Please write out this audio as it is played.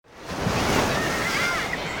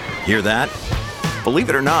Hear that?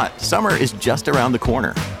 Believe it or not, summer is just around the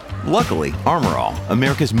corner. Luckily, Armor All,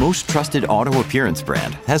 America's most trusted auto appearance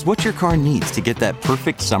brand, has what your car needs to get that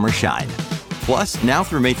perfect summer shine. Plus, now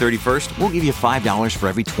through May 31st, we'll give you $5 for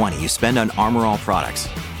every $20 you spend on Armor All products.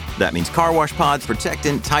 That means car wash pods,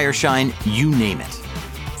 protectant, tire shine, you name it.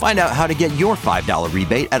 Find out how to get your $5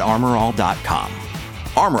 rebate at armorall.com.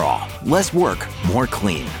 Armor All, less work, more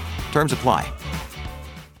clean. Terms apply.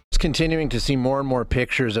 Continuing to see more and more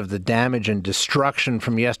pictures of the damage and destruction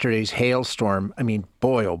from yesterday's hailstorm. I mean,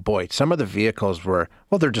 boy, oh boy, some of the vehicles were,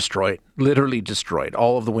 well, they're destroyed, literally destroyed.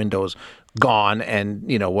 All of the windows gone, and,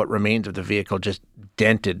 you know, what remains of the vehicle just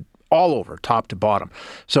dented all over, top to bottom.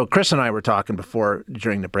 So Chris and I were talking before,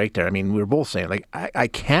 during the break there. I mean, we were both saying, like, I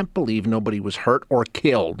can't believe nobody was hurt or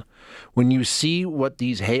killed when you see what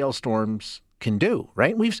these hailstorms can do,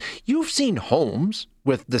 right? You've seen homes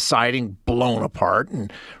with the siding blown apart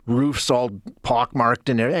and roofs all pockmarked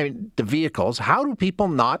and everything. I mean, the vehicles. How do people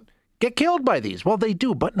not get killed by these? Well, they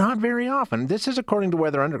do, but not very often. This is according to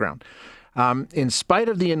Weather Underground. In spite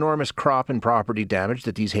of the enormous crop and property damage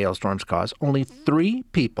that these hailstorms cause, only 3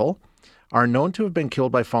 people are known to have been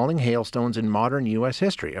killed by falling hailstones in modern U.S.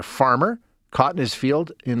 history. A farmer caught in his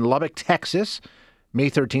field in Lubbock, Texas,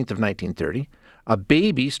 May 13th of 1930. A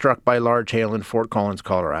baby struck by large hail in Fort Collins,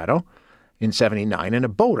 Colorado in 79, and a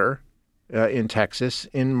boater in Texas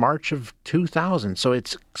in March of 2000. So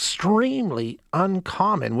it's extremely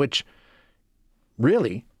uncommon, which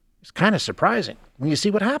really is kind of surprising when you see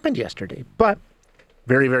what happened yesterday. But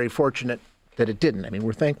very, very fortunate that it didn't. I mean,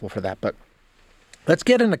 we're thankful for that. But let's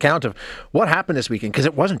get an account of what happened this weekend, because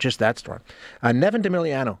it wasn't just that storm. Nevin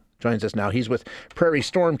Demiliano joins us now. He's with Prairie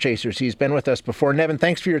Storm Chasers. He's been with us before. Nevin,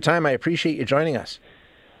 thanks for your time. I appreciate you joining us.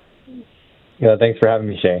 Yeah, thanks for having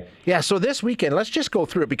me, Shay. Yeah, so this weekend, let's just go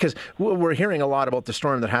through it, because we're hearing a lot about the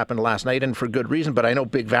storm that happened last night, and for good reason, but I know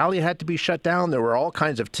Big Valley had to be shut down. There were all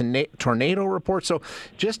kinds of tornado reports. So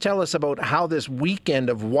just tell us about how this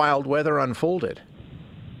weekend of wild weather unfolded.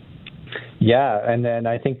 Yeah, and then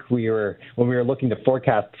I think when we were looking to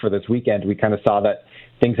forecast for this weekend, we kind of saw that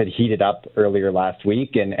things had heated up earlier last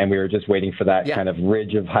week, and we were just waiting for that kind of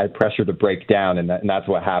ridge of high pressure to break down, and that's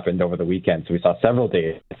what happened over the weekend. So we saw several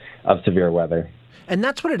days of severe weather. And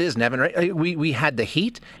that's what it is, Nevin, right? We had the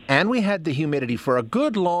heat and we had the humidity for a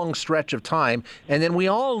good long stretch of time, and then we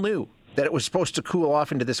all knew that it was supposed to cool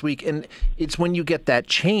off into this week, and it's when you get that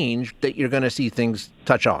change that you're going to see things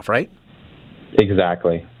touch off, right?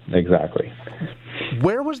 Exactly.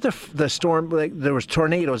 Where was the storm? Like, there was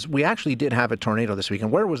tornadoes. We actually did have a tornado this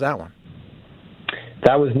weekend. Where was that one?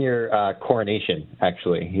 That was near Coronation,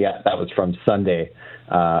 actually. Yeah, that was from Sunday.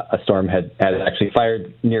 A storm had actually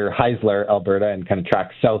fired near Heisler, Alberta, and kind of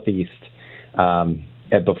tracked southeast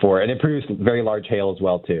before. And it produced very large hail as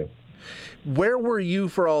well, too. Where were you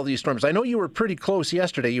for all these storms? I know you were pretty close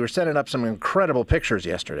yesterday. You were sending up some incredible pictures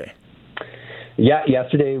yesterday. Yeah,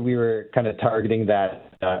 yesterday we were kind of targeting that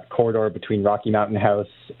corridor between Rocky Mountain House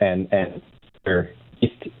and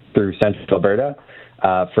east through central Alberta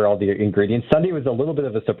for all the ingredients. Sunday was a little bit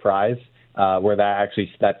of a surprise where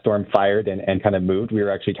that storm fired and kind of moved. We were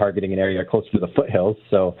actually targeting an area close to the foothills,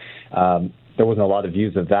 so there wasn't a lot of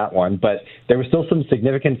views of that one. But there were still some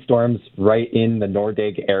significant storms right in the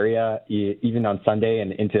Nordegg area, even on Sunday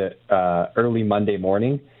and into early Monday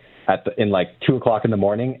morning. In like 2 o'clock in the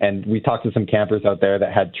morning, and we talked to some campers out there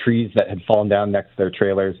that had trees that had fallen down next to their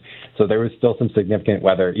trailers. So there was still some significant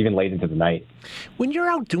weather, even late into the night. When you're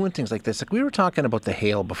out doing things like this, like we were talking about the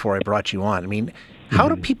hail before I brought you on. I mean, how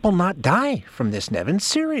do people not die from this, Nevin?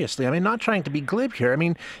 Seriously, I mean, not trying to be glib here. I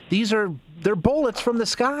mean, they're bullets from the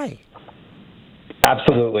sky.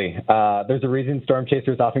 Absolutely. There's a reason storm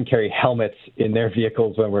chasers often carry helmets in their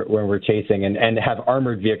vehicles when we're chasing, and have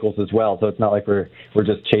armored vehicles as well. So it's not like we're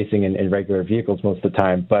just chasing in regular vehicles most of the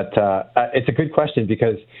time. But it's a good question,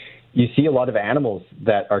 because you see a lot of animals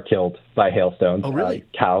that are killed by hailstones. Oh, really?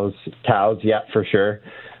 Cows, yeah, for sure.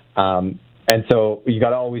 And so you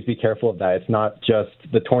got to always be careful of that. It's not just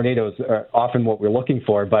the tornadoes are often what we're looking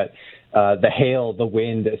for, but the hail, the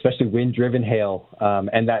wind, especially wind-driven hail,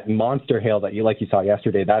 and that monster hail that you saw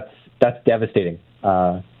yesterday, that's devastating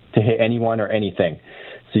to hit anyone or anything.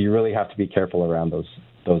 So you really have to be careful around those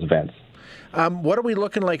events. What are we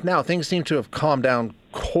looking like now? Things seem to have calmed down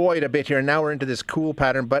quite a bit here. Now we're into this cool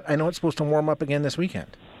pattern, but I know it's supposed to warm up again this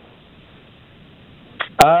weekend.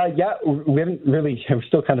 Yeah, we haven't really. We're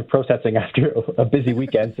still kind of processing after a busy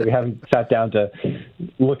weekend, so we haven't sat down to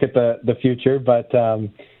look at the future. But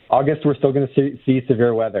August, we're still going to see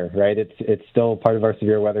severe weather, right? It's still part of our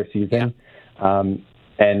severe weather season. Yeah.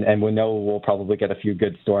 and we know we'll probably get a few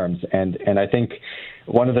good storms. And I think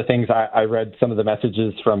one of the things I read some of the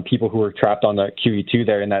messages from people who were trapped on the QE2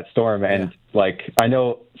 there in that storm, and I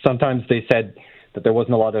know sometimes they said that there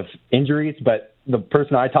wasn't a lot of injuries, but the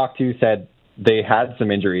person I talked to said they had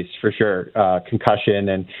some injuries for sure, concussion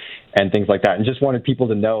and things like that, and just wanted people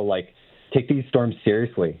to know, take these storms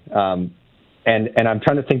seriously. And I'm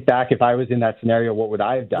trying to think back, if I was in that scenario, what would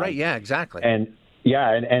I have done? Right, yeah, exactly. And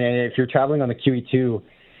if you're traveling on the QE2,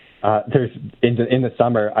 there's in the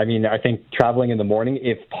summer, I mean, I think traveling in the morning,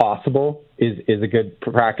 if possible, is a good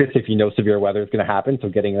practice if you know severe weather is going to happen, so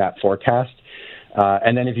getting that forecast.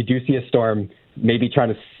 And then if you do see a storm, maybe trying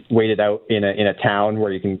to wait it out in a town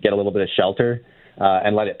where you can get a little bit of shelter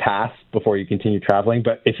and let it pass before you continue traveling.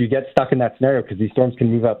 But if you get stuck in that scenario, because these storms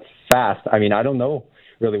can move up fast, I mean, I don't know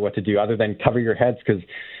really what to do other than cover your heads, because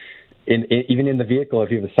even in the vehicle,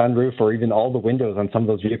 if you have a sunroof or even all the windows on some of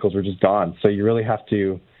those vehicles were just gone. So you really have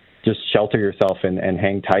to just shelter yourself and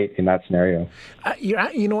hang tight in that scenario.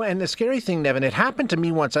 And the scary thing, Nevin, it happened to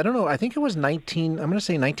me once. I don't know, I think it was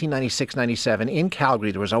 1996, 97 in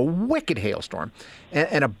Calgary. There was a wicked hailstorm,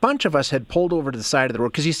 and a bunch of us had pulled over to the side of the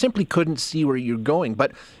road because you simply couldn't see where you're going.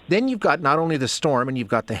 But then you've got not only the storm and you've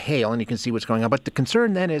got the hail and you can see what's going on, but the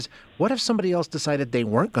concern then is, what if somebody else decided they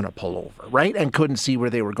weren't going to pull over, right, and couldn't see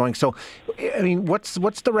where they were going? So, I mean, what's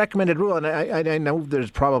the recommended rule? And I know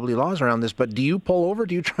there's probably laws around this, but do you pull over?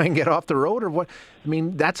 Do you try and get off the road, or what? I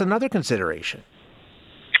mean, that's another consideration.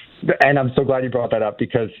 And I'm so glad you brought that up,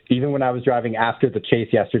 because even when I was driving after the chase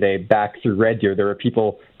yesterday back through Red Deer, there were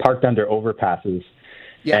people parked under overpasses.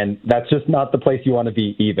 Yeah. And that's just not the place you want to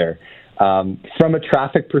be either. From a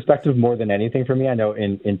traffic perspective, more than anything for me, I know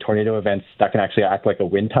in tornado events that can actually act like a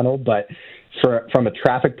wind tunnel, but from a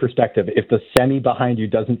traffic perspective, if the semi behind you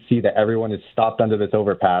doesn't see that everyone is stopped under this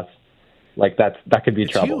overpass, that could be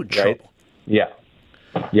trouble, right? Trouble.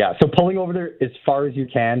 Yeah. So pulling over there as far as you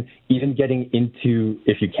can, even getting into,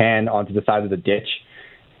 if you can, onto the side of the ditch,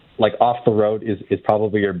 off the road is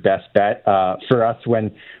probably your best bet. For us,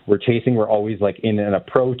 when we're chasing, we're always in an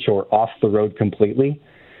approach or off the road completely.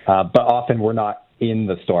 But often we're not in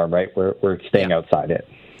the storm, right? We're staying outside it.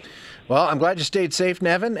 Well, I'm glad you stayed safe,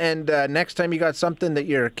 Nevin. And next time you got something that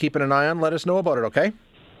you're keeping an eye on, let us know about it, okay?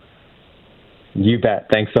 You bet.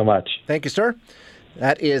 Thanks so much. Thank you, sir.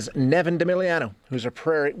 That is Nevin D'Emiliano, who's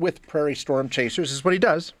with Prairie Storm Chasers. This is what he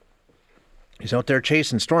does. He's out there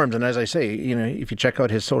chasing storms, and as I say, if you check out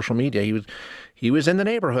his social media, he was in the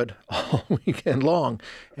neighborhood all weekend long,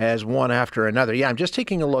 as one after another. Yeah, I'm just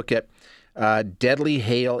taking a look at deadly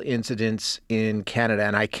hail incidents in Canada,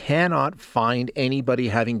 and I cannot find anybody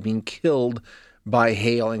having been killed by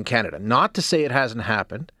hail in Canada. Not to say it hasn't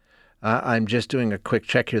happened. I'm just doing a quick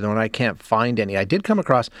check here, though, and I can't find any. I did come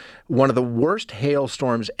across one of the worst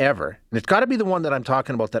hailstorms ever, and it's got to be the one that I'm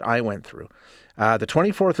talking about that I went through. The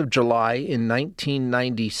 24th of July in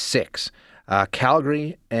 1996,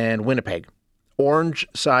 Calgary and Winnipeg,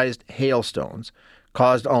 orange-sized hailstones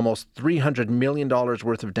caused almost $300 million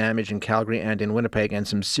worth of damage in Calgary and in Winnipeg, and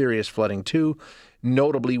some serious flooding too.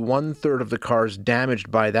 Notably, 1/3 of the cars damaged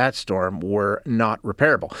by that storm were not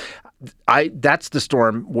repairable. That's the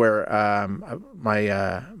storm where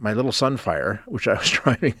my little Sunfire, which I was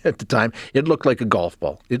driving at the time, it looked like a golf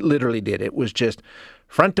ball. It literally did. It was just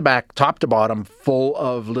front to back, top to bottom, full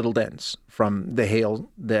of little dents from the hail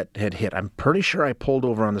that had hit. I'm pretty sure I pulled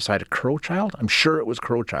over on the side of Crowchild. I'm sure it was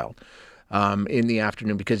Crowchild. In the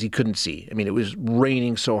afternoon, because he couldn't see. I mean, it was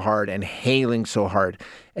raining so hard and hailing so hard.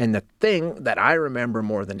 And the thing that I remember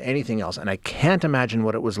more than anything else, and I can't imagine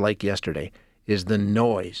what it was like yesterday, is the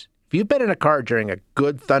noise. If you've been in a car during a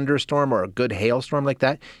good thunderstorm or a good hailstorm like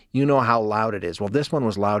that, you know how loud it is. Well, this one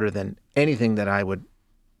was louder than anything that I would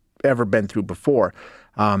ever been through before.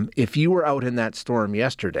 If you were out in that storm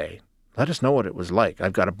yesterday, let us know what it was like.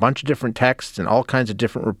 I've got a bunch of different texts and all kinds of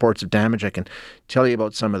different reports of damage. I can tell you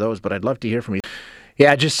about some of those, but I'd love to hear from you.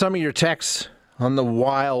 Yeah, just some of your texts on the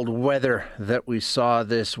wild weather that we saw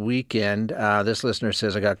this weekend. This listener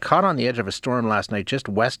says, I got caught on the edge of a storm last night just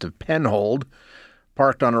west of Penhold,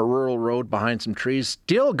 parked on a rural road behind some trees,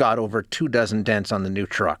 still got over 24 dents on the new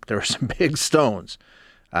truck. There were some big stones.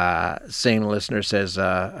 Same listener says,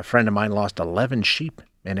 a friend of mine lost 11 sheep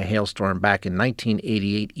in a hailstorm back in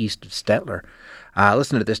 1988 east of Stettler.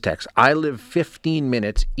 Listen to this text. I live 15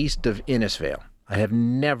 minutes east of Innisfail. I have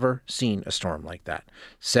never seen a storm like that.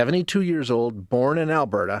 72 years old, born in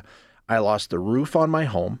Alberta. I lost the roof on my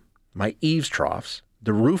home, my eaves troughs,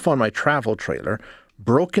 the roof on my travel trailer,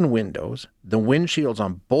 broken windows, the windshields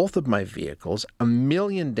on both of my vehicles, 1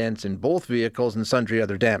 million dents in both vehicles, and sundry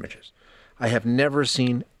other damages. I have never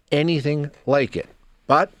seen anything like it.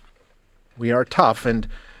 But We are tough, and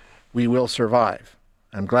we will survive.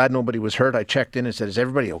 I'm glad nobody was hurt. I checked in and said, is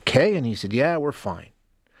everybody okay? And he said, yeah, we're fine.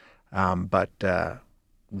 But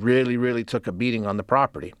really, really took a beating on the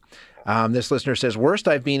property. This listener says, worst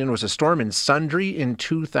I've been in was a storm in Sundre in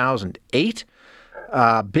 2008.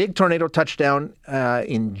 Big tornado touchdown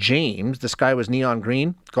in James. The sky was neon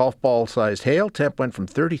green, golf ball-sized hail. Temp went from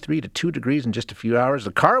 33 to 2 degrees in just a few hours.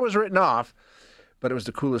 The car was written off, but it was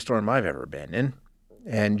the coolest storm I've ever been in.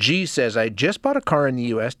 And G says, I just bought a car in the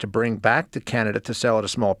U.S. to bring back to Canada to sell at a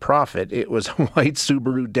small profit. It was a white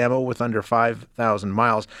Subaru demo with under 5,000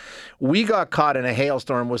 miles. We got caught in a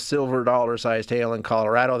hailstorm with silver dollar-sized hail in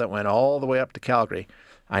Colorado that went all the way up to Calgary.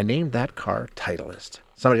 I named that car Titleist.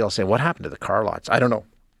 Somebody will say, what happened to the car lots? I don't know.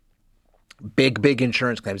 Big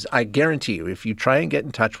insurance claims. I guarantee you, if you try and get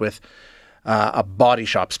in touch with a body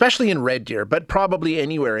shop, especially in Red Deer, but probably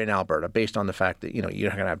anywhere in Alberta, based on the fact that, you're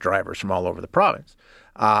going to have drivers from all over the province,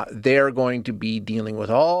 they're going to be dealing with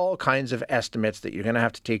all kinds of estimates that you're going to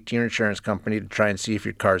have to take to your insurance company to try and see if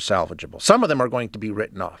your car is salvageable. Some of them are going to be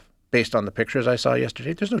written off. Based on the pictures I saw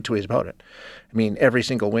yesterday, there's no two ways about it. I mean, every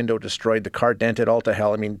single window destroyed, the car dented all to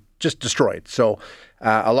hell. I mean, just destroyed. So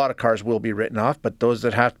a lot of cars will be written off, but those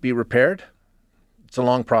that have to be repaired, it's a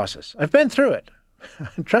long process. I've been through it.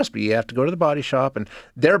 Trust me, you have to go to the body shop, and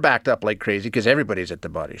they're backed up like crazy because everybody's at the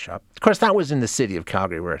body shop. Of course, that was in the city of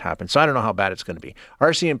Calgary where it happened, so I don't know how bad it's going to be.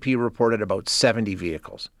 RCMP reported about 70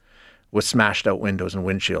 vehicles with smashed out windows and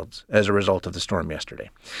windshields as a result of the storm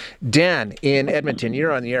yesterday. Dan in Edmonton,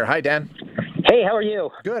 you're on the air. Hi, Dan. Hey, how are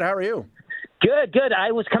you? Good, how are you? Good.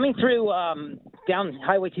 I was coming through down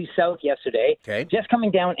Highway 2 South yesterday, just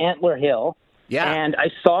coming down Antler Hill, and I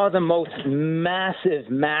saw the most massive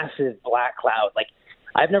black cloud. Like,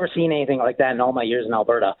 I've never seen anything like that in all my years in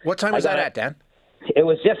Alberta. What time was that at, Dan? It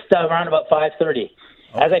was just around about 5:30. Okay.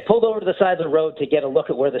 As I pulled over to the side of the road to get a look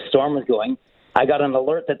at where the storm was going, I got an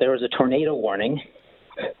alert that there was a tornado warning,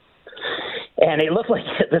 and it looked like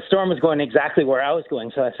the storm was going exactly where I was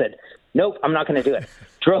going. So I said, nope, I'm not going to do it.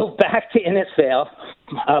 Drove back to Innisfail,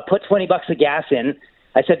 put $20 of gas in.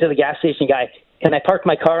 I said to the gas station guy, can I park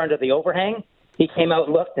my car under the overhang? He came out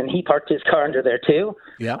and looked, and he parked his car under there too.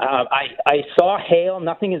 Yeah. I saw hail,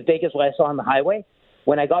 nothing as big as what I saw on the highway.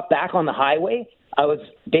 When I got back on the highway, I was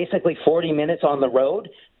basically 40 minutes on the road,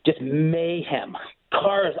 just mayhem.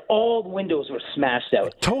 Cars, all the windows were smashed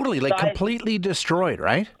out. Totally, like completely destroyed,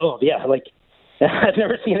 right? Oh, yeah. Like, I've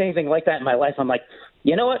never seen anything like that in my life. I'm like,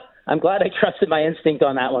 you know what? I'm glad I trusted my instinct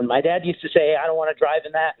on that one. My dad used to say, I don't want to drive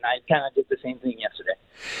in that, and I kind of did the same thing yesterday.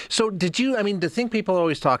 So the thing people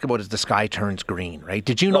always talk about is the sky turns green, right?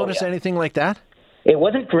 Did you notice anything like that? It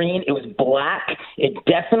wasn't green. It was black. It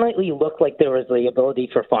definitely looked like there was the ability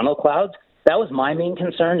for funnel clouds. That was my main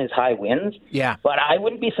concern, is high winds. Yeah. But I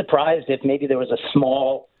wouldn't be surprised if maybe there was a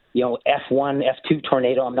small, F1, F2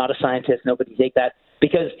 tornado. I'm not a scientist. Nobody take that.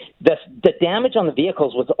 Because the damage on the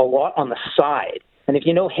vehicles was a lot on the side. And if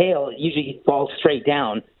you know hail, it usually falls straight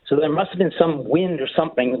down. So there must have been some wind or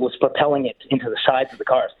something that was propelling it into the sides of the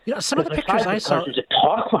cars. Some of the pictures I saw, there's a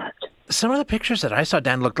pockmark. Some of the pictures that I saw,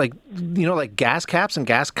 Dan, looked like, like gas caps and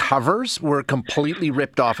gas covers were completely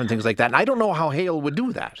ripped off and things like that. And I don't know how hail would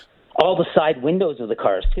do that. All the side windows of the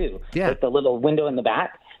cars, too. Yeah. Like the little window in the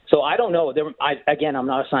back. So I don't know. I'm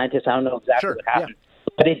not a scientist. I don't know exactly what happened.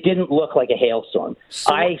 Yeah. But it didn't look like a hailstorm.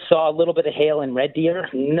 So, I saw a little bit of hail in Red Deer,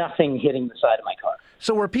 nothing hitting the side of my car.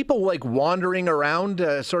 So were people like wandering around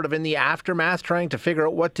sort of in the aftermath trying to figure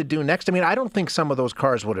out what to do next? I mean, I don't think some of those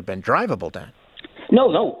cars would have been drivable, Dan.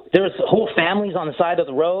 No. There's whole families on the side of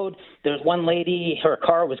the road. There's one lady, her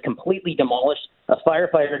car was completely demolished. A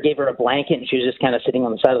firefighter gave her a blanket, and she was just kind of sitting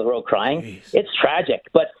on the side of the road crying. Jeez. It's tragic.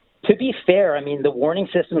 But to be fair, I mean, the warning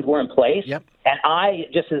systems were in place. Yep. And I,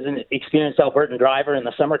 just as an experienced Albertan driver in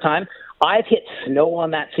the summertime, I've hit snow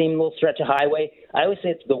on that same little stretch of highway. I always say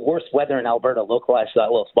it's the worst weather in Alberta, localized to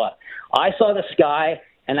that little spot. I saw the sky,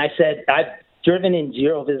 and I said, I've driven in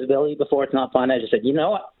zero visibility before. It's not fun. I just said, you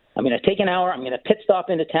know what? I'm going to take an hour. I'm going to pit stop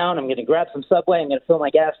into town. I'm going to grab some Subway. I'm going to fill my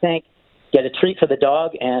gas tank, get a treat for the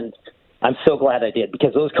dog, and I'm so glad I did,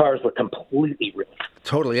 because those cars were completely ruined.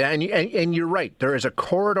 Totally, and you're right. There is a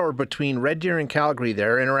corridor between Red Deer and Calgary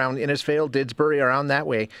there, and around Innisfail, Didsbury, around that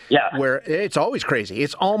way, where it's always crazy.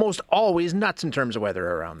 It's almost always nuts in terms of weather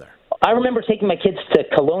around there. I remember taking my kids to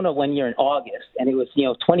Kelowna one year in August, and it was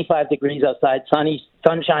 25 degrees outside, sunny,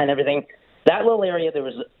 sunshine, everything. That little area, there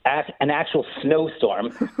was an actual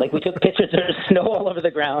snowstorm. Like, we took pictures, there was snow all over the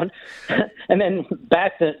ground. And then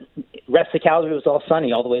back the rest of Calgary was all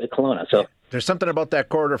sunny all the way to Kelowna. So there's something about that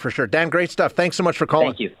corridor for sure. Dan, great stuff. Thanks so much for calling.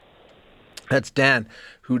 Thank you. That's Dan,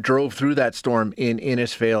 who drove through that storm in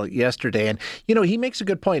Innisfail yesterday. And, he makes a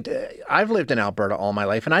good point. I've lived in Alberta all my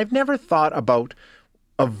life, and I've never thought about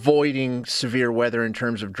avoiding severe weather in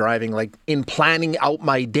terms of driving, like in planning out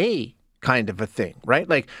my day kind of a thing, right?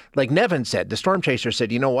 Like Nevin said, the storm chaser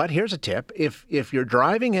said, you know what, here's a tip. If you're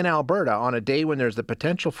driving in Alberta on a day when there's the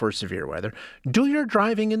potential for severe weather, do your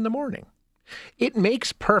driving in the morning. It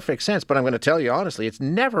makes perfect sense, but I'm going to tell you honestly, it's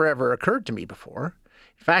never, ever occurred to me before.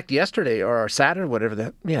 In fact, yesterday or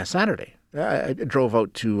Saturday, Saturday, I drove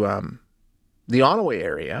out to the Onaway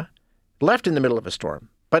area, left in the middle of a storm.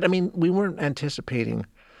 But, we weren't anticipating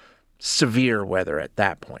severe weather at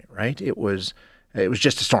that point, right? It was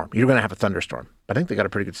just a storm. You're going to have a thunderstorm. But I think they got a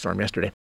pretty good storm yesterday.